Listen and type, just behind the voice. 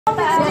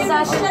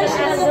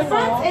Demonstration in the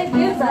front and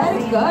give that a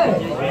go.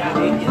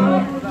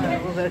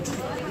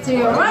 To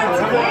your right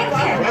and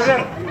catch.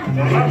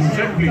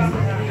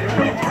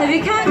 So if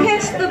you can't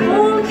catch the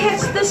ball,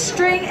 catch the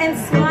string and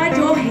slide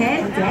your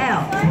hand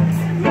down.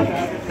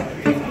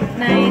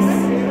 Nice.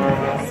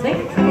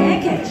 Swing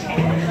and catch.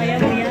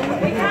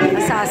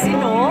 Assassin,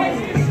 no?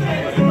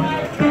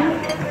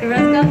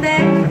 Everyone's got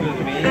that?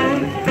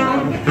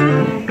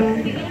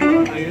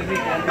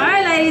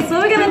 Alright ladies, so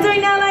what we're going to do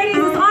now ladies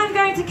is I'm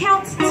going to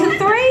count to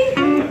 3.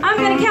 I'm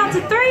going to count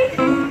to 3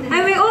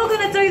 and we're all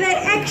going to do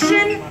that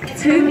action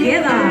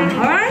together.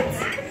 Alright?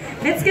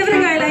 Let's give it a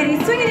go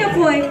ladies. Swinging your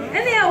point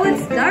in the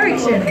outwards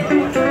direction.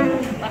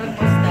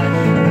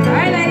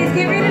 Alright ladies,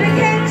 get ready to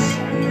catch.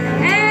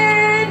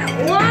 And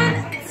 1,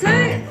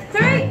 2,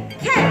 3,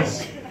 catch.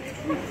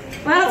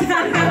 Well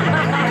done.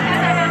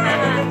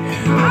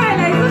 Alright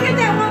ladies, look at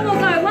that.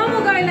 One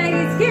more go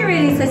ladies. Get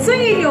ready. So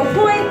swinging your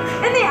point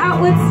in the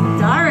outwards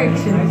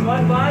direction.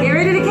 Get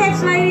ready to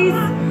catch ladies.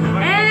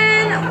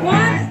 And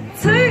 1,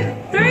 2,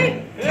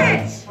 3,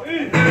 catch.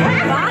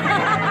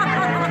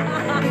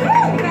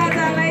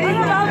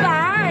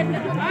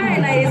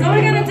 Ladies, all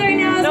we're going to do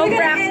now is we're going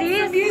to add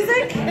some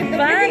music. If you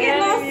get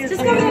lost,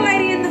 just go to the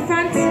lady in the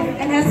front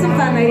and have some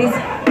fun, ladies.